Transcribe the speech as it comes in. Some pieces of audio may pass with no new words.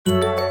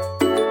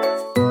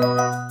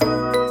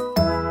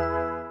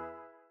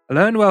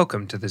Hello and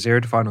welcome to the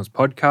Zero to Finals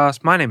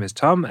podcast. My name is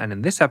Tom, and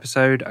in this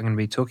episode, I'm going to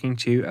be talking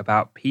to you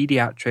about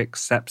paediatric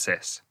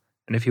sepsis.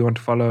 And if you want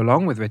to follow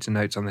along with written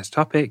notes on this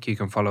topic, you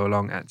can follow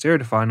along at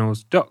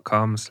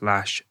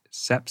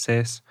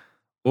zerotofinals.com/sepsis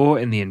or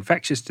in the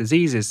infectious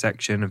diseases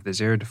section of the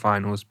Zero to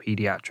Finals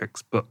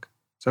Pediatrics book.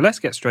 So let's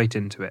get straight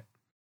into it.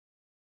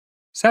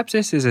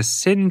 Sepsis is a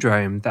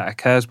syndrome that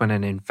occurs when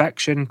an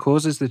infection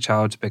causes the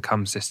child to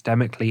become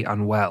systemically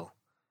unwell.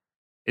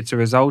 It's a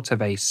result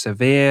of a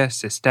severe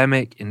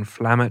systemic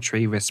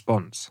inflammatory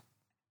response.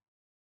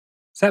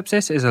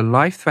 Sepsis is a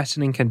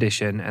life-threatening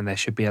condition, and there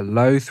should be a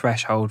low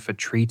threshold for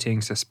treating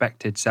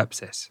suspected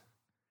sepsis.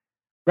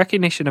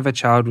 Recognition of a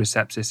child with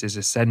sepsis is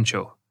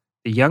essential.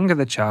 The younger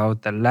the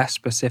child, the less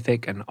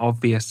specific and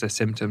obvious the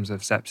symptoms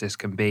of sepsis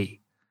can be.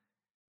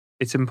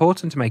 It's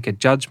important to make a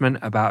judgment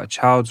about a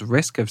child's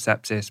risk of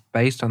sepsis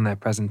based on their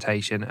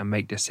presentation and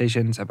make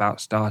decisions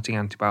about starting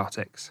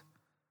antibiotics.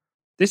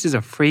 This is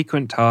a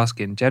frequent task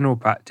in general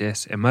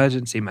practice,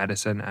 emergency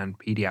medicine, and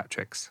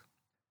pediatrics.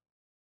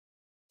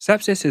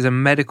 Sepsis is a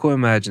medical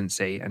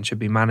emergency and should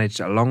be managed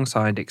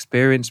alongside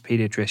experienced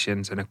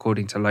pediatricians and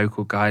according to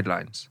local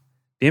guidelines.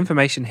 The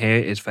information here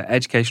is for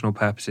educational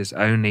purposes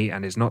only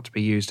and is not to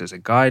be used as a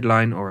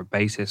guideline or a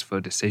basis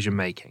for decision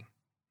making.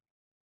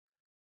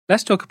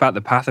 Let's talk about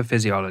the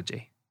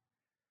pathophysiology.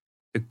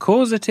 The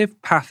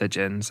causative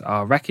pathogens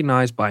are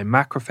recognized by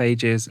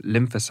macrophages,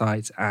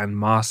 lymphocytes, and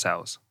mast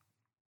cells.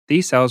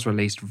 These cells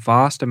release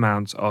vast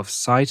amounts of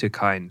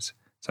cytokines,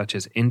 such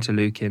as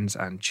interleukins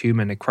and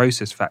tumor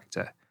necrosis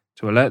factor,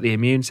 to alert the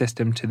immune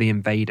system to the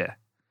invader.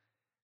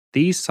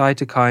 These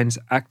cytokines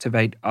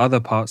activate other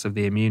parts of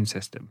the immune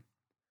system.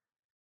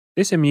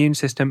 This immune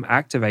system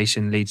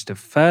activation leads to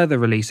further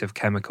release of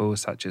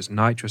chemicals such as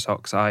nitrous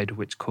oxide,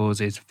 which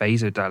causes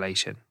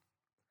vasodilation.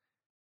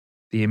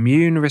 The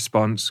immune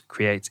response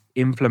creates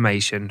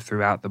inflammation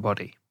throughout the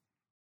body.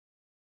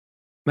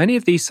 Many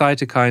of these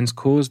cytokines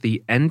cause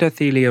the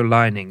endothelial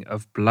lining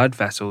of blood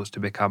vessels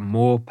to become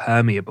more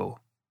permeable.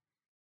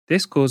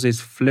 This causes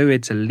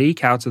fluid to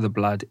leak out of the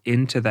blood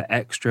into the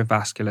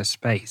extravascular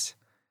space,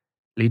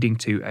 leading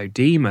to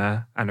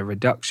edema and a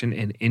reduction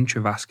in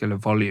intravascular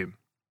volume.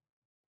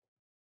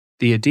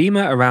 The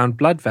edema around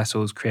blood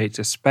vessels creates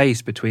a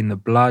space between the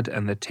blood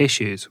and the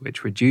tissues,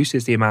 which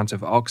reduces the amount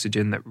of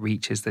oxygen that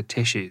reaches the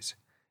tissues,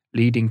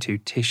 leading to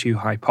tissue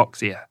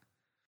hypoxia.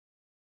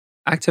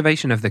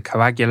 Activation of the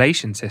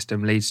coagulation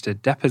system leads to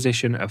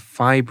deposition of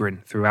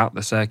fibrin throughout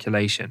the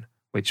circulation,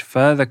 which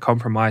further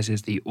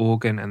compromises the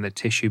organ and the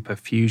tissue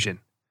perfusion.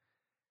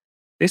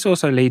 This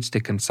also leads to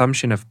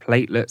consumption of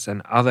platelets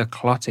and other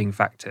clotting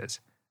factors,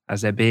 as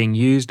they're being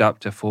used up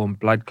to form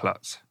blood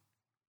clots.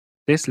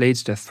 This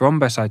leads to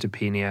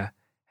thrombocytopenia,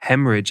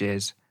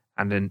 hemorrhages,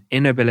 and an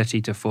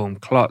inability to form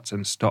clots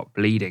and stop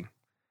bleeding.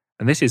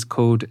 And this is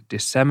called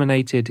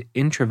disseminated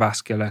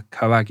intravascular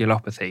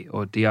coagulopathy,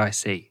 or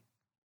DIC.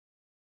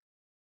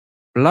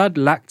 Blood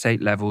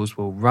lactate levels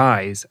will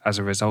rise as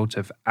a result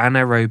of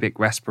anaerobic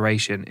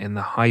respiration in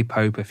the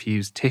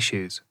hypoperfused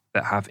tissues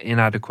that have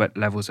inadequate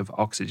levels of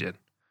oxygen.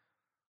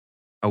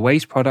 A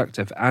waste product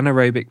of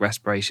anaerobic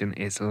respiration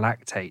is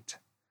lactate.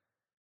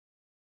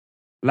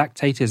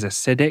 Lactate is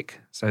acidic,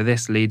 so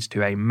this leads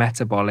to a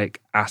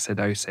metabolic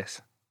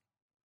acidosis.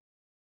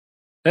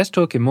 Let's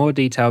talk in more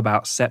detail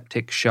about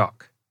septic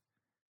shock.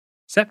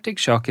 Septic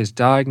shock is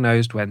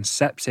diagnosed when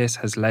sepsis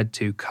has led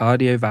to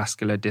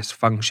cardiovascular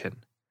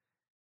dysfunction.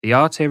 The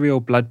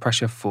arterial blood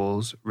pressure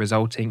falls,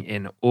 resulting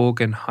in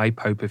organ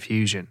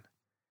hypoperfusion.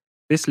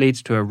 This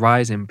leads to a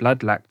rise in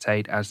blood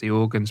lactate as the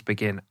organs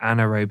begin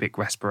anaerobic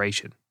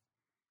respiration.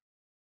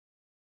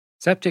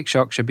 Septic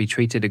shock should be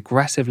treated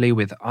aggressively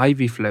with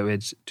IV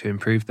fluids to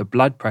improve the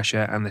blood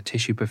pressure and the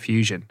tissue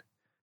perfusion.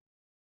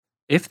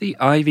 If the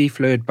IV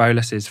fluid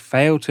boluses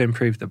fail to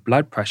improve the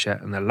blood pressure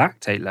and the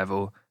lactate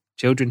level,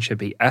 children should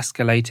be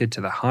escalated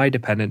to the high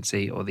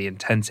dependency or the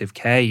intensive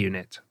care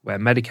unit, where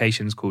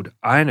medications called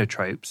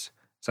ionotropes,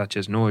 such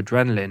as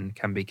noradrenaline,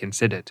 can be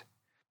considered.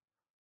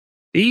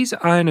 These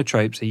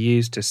ionotropes are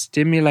used to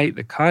stimulate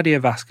the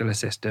cardiovascular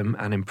system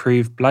and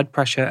improve blood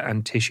pressure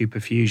and tissue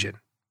perfusion.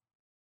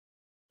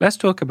 Let's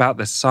talk about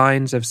the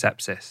signs of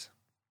sepsis.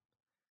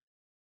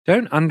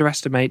 Don't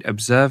underestimate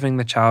observing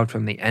the child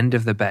from the end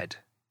of the bed.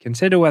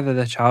 Consider whether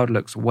the child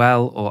looks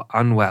well or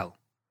unwell.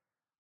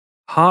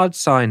 Hard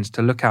signs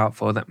to look out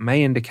for that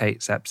may indicate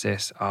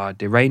sepsis are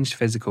deranged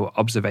physical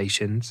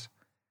observations,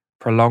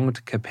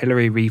 prolonged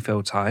capillary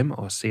refill time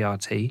or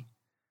CRT,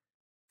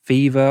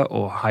 fever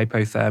or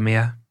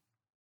hypothermia,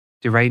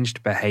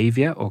 deranged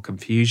behavior or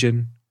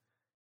confusion,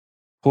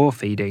 poor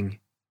feeding,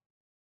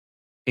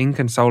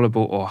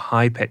 inconsolable or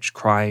high-pitched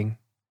crying,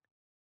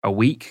 a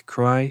weak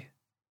cry,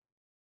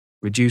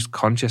 reduced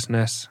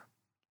consciousness,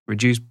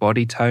 reduced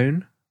body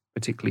tone,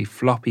 particularly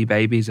floppy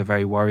babies are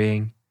very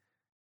worrying,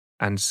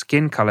 and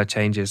skin color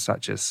changes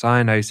such as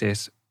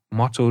cyanosis,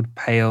 mottled,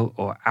 pale,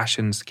 or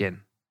ashen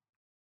skin.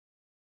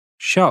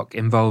 Shock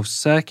involves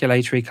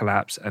circulatory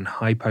collapse and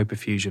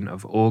hypoperfusion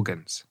of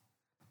organs.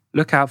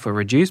 Look out for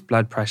reduced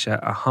blood pressure,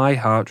 a high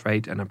heart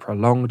rate, and a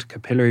prolonged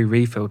capillary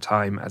refill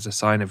time as a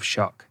sign of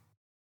shock.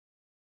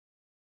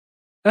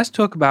 Let's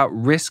talk about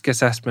risk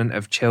assessment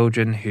of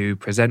children who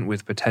present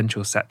with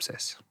potential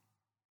sepsis.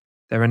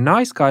 There are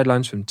NICE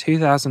guidelines from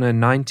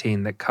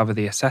 2019 that cover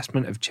the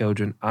assessment of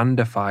children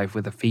under 5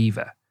 with a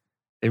fever.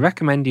 They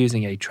recommend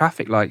using a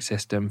traffic light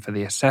system for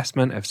the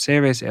assessment of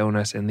serious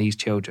illness in these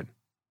children.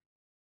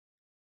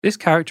 This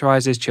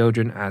characterizes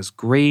children as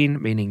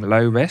green, meaning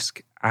low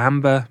risk,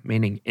 amber,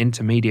 meaning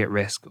intermediate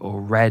risk,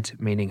 or red,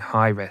 meaning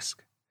high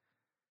risk.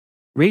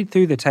 Read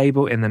through the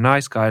table in the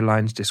NICE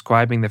guidelines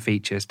describing the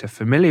features to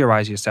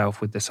familiarize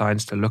yourself with the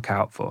signs to look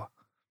out for.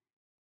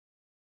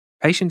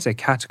 Patients are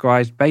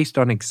categorized based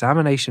on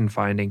examination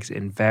findings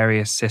in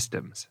various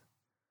systems.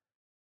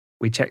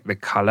 We check the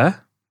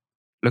color,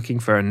 looking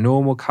for a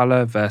normal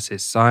color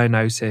versus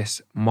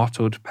cyanosis,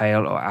 mottled,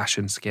 pale, or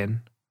ashen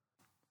skin.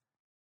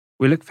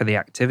 We look for the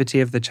activity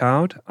of the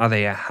child. Are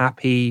they a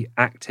happy,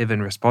 active,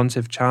 and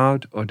responsive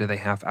child, or do they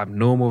have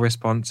abnormal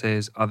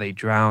responses? Are they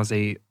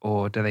drowsy,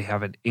 or do they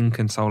have an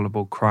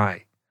inconsolable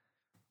cry?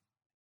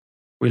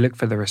 We look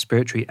for the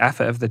respiratory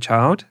effort of the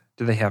child.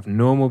 Do they have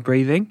normal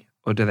breathing,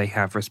 or do they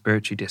have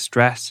respiratory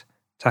distress,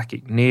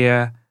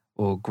 tachypnea,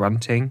 or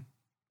grunting?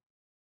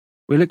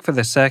 We look for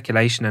the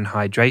circulation and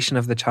hydration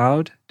of the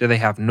child. Do they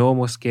have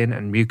normal skin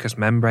and mucous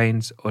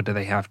membranes, or do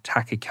they have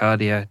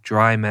tachycardia,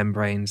 dry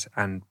membranes,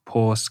 and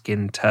poor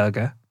skin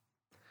turgor?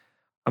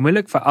 And we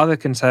look for other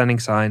concerning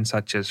signs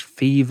such as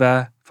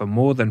fever for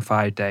more than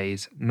 5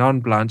 days,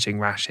 non-blanching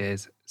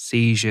rashes,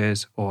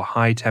 seizures, or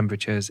high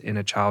temperatures in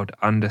a child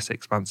under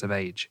 6 months of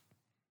age.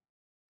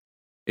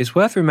 It's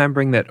worth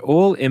remembering that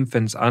all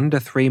infants under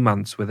 3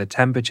 months with a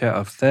temperature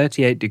of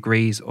 38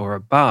 degrees or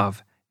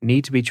above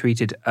need to be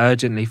treated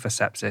urgently for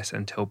sepsis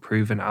until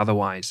proven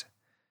otherwise.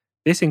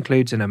 This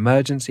includes an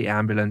emergency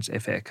ambulance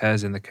if it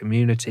occurs in the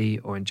community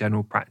or in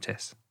general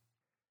practice.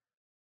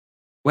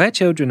 Where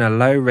children are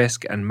low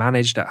risk and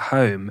managed at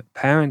home,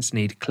 parents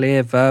need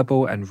clear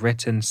verbal and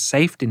written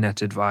safety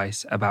net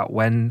advice about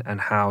when and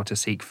how to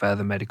seek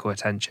further medical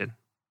attention.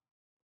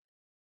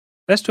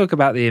 Let's talk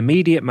about the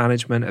immediate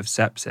management of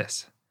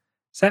sepsis.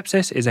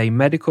 Sepsis is a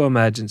medical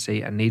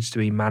emergency and needs to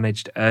be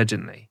managed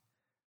urgently.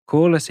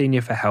 Call a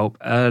senior for help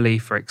early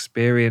for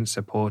experienced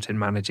support in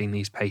managing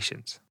these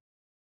patients.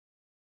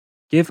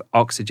 Give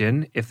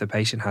oxygen if the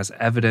patient has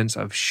evidence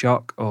of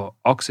shock or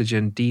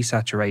oxygen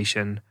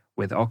desaturation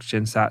with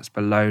oxygen sats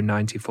below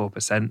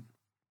 94%.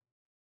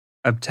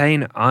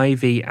 Obtain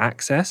IV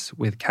access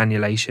with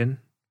cannulation.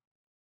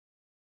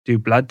 Do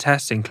blood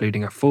tests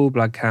including a full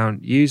blood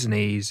count,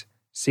 U's&E's,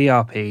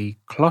 CRP,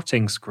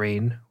 clotting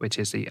screen, which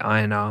is the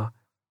INR,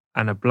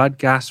 and a blood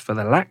gas for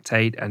the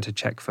lactate and to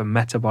check for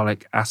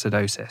metabolic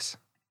acidosis.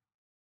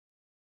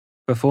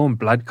 Perform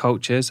blood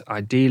cultures,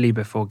 ideally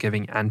before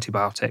giving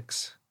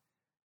antibiotics.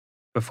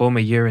 Perform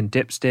a urine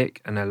dipstick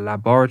and a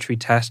laboratory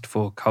test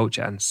for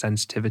culture and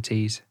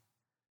sensitivities.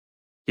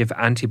 Give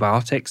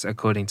antibiotics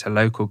according to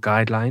local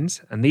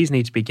guidelines, and these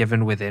need to be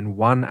given within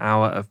 1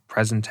 hour of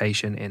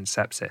presentation in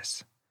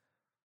sepsis.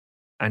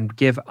 And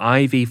give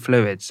IV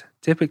fluids.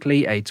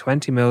 Typically, a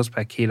 20 ml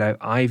per kilo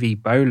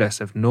IV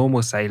bolus of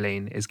normal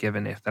saline is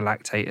given if the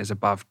lactate is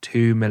above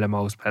 2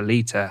 millimoles per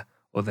litre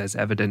or there's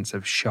evidence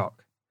of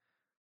shock.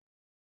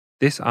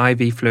 This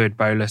IV fluid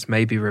bolus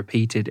may be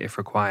repeated if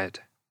required.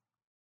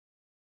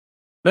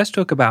 Let's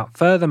talk about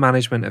further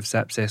management of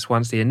sepsis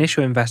once the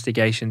initial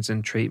investigations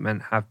and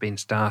treatment have been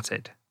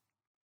started.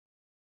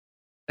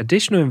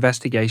 Additional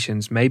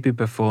investigations may be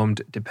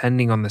performed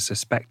depending on the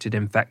suspected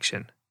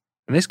infection.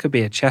 And this could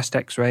be a chest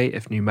x-ray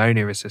if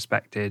pneumonia is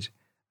suspected,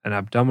 an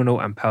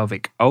abdominal and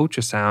pelvic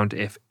ultrasound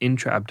if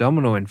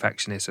intra-abdominal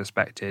infection is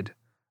suspected,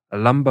 a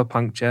lumbar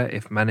puncture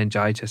if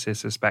meningitis is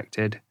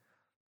suspected,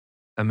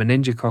 a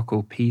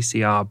meningococcal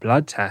PCR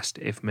blood test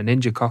if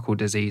meningococcal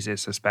disease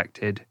is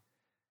suspected,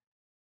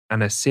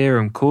 and a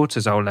serum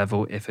cortisol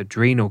level if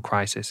adrenal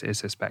crisis is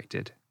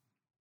suspected.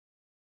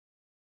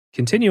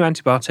 Continue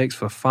antibiotics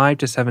for 5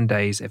 to 7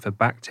 days if a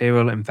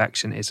bacterial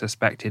infection is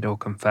suspected or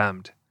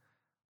confirmed.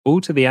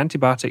 Alter the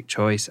antibiotic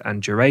choice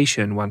and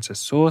duration once a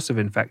source of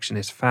infection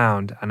is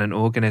found and an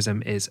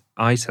organism is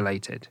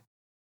isolated.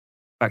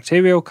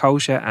 Bacterial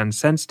culture and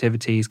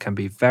sensitivities can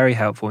be very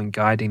helpful in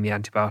guiding the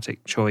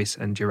antibiotic choice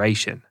and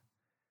duration.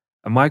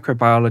 A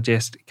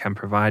microbiologist can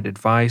provide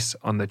advice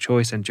on the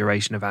choice and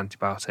duration of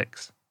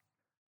antibiotics.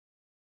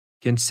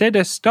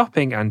 Consider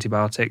stopping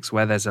antibiotics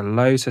where there's a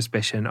low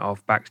suspicion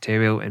of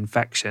bacterial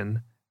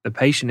infection, the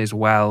patient is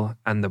well,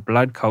 and the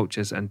blood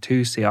cultures and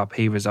 2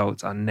 CRP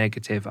results are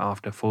negative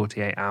after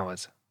 48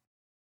 hours.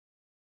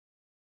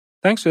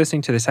 Thanks for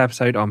listening to this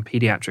episode on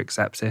Paediatric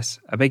Sepsis.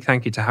 A big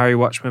thank you to Harry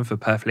Watchman for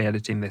perfectly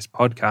editing this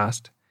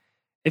podcast.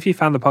 If you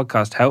found the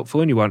podcast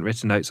helpful and you want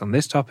written notes on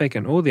this topic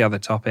and all the other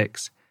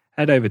topics,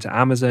 head over to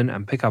Amazon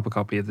and pick up a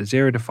copy of the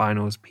Zero to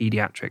Finals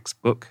Paediatrics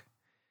book.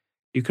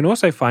 You can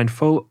also find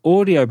full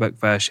audiobook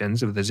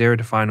versions of the Zero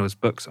to Finals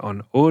books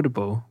on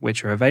Audible,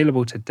 which are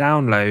available to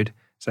download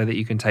so that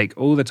you can take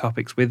all the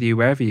topics with you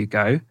wherever you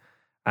go,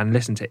 and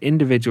listen to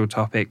individual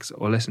topics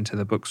or listen to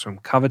the books from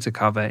cover to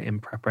cover in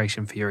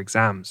preparation for your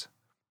exams.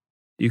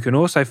 You can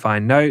also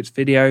find notes,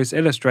 videos,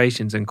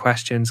 illustrations, and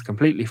questions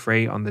completely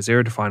free on the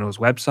Zero to Finals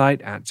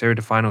website at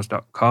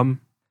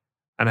zerotofinals.com.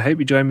 And I hope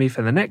you join me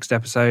for the next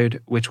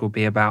episode, which will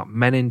be about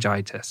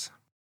meningitis.